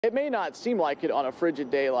It may not seem like it on a frigid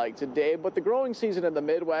day like today, but the growing season in the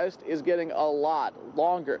Midwest is getting a lot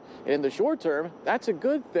longer. And in the short term, that's a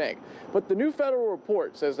good thing. But the new federal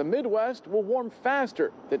report says the Midwest will warm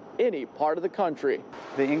faster than any part of the country.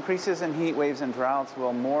 The increases in heat waves and droughts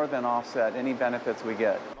will more than offset any benefits we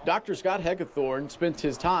get. Dr. Scott Heckathorn spent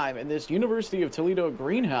his time in this University of Toledo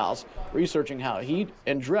greenhouse researching how heat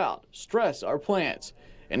and drought stress our plants.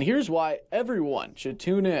 And here's why everyone should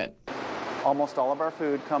tune in. Almost all of our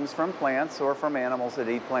food comes from plants or from animals that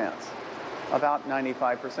eat plants, about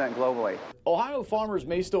 95% globally. Ohio farmers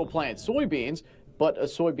may still plant soybeans, but a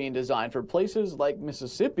soybean designed for places like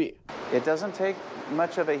Mississippi. It doesn't take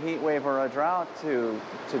much of a heat wave or a drought to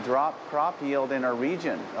drop crop yield in a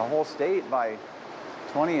region, a whole state, by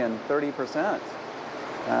 20 and 30%.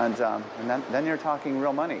 And then you're talking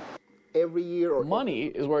real money. Every year. Money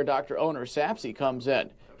is where Dr. Oner Sapsi comes in.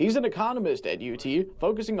 He's an economist at UT,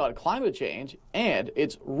 focusing on climate change and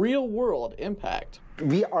its real-world impact.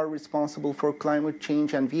 We are responsible for climate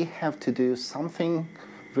change, and we have to do something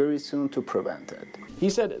very soon to prevent it. He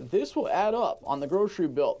said this will add up on the grocery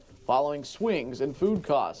bill, following swings in food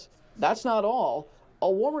costs. That's not all. A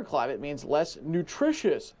warmer climate means less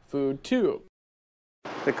nutritious food, too.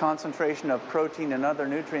 The concentration of protein and other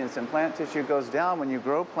nutrients in plant tissue goes down when you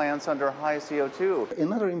grow plants under high CO2.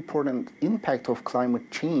 Another important impact of climate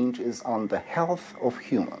change is on the health of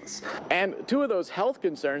humans. And two of those health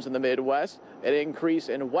concerns in the Midwest, an increase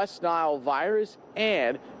in West Nile virus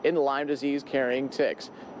and in Lyme disease carrying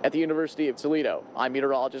ticks. At the University of Toledo, I'm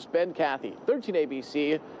meteorologist Ben Cathy, 13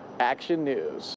 ABC Action News.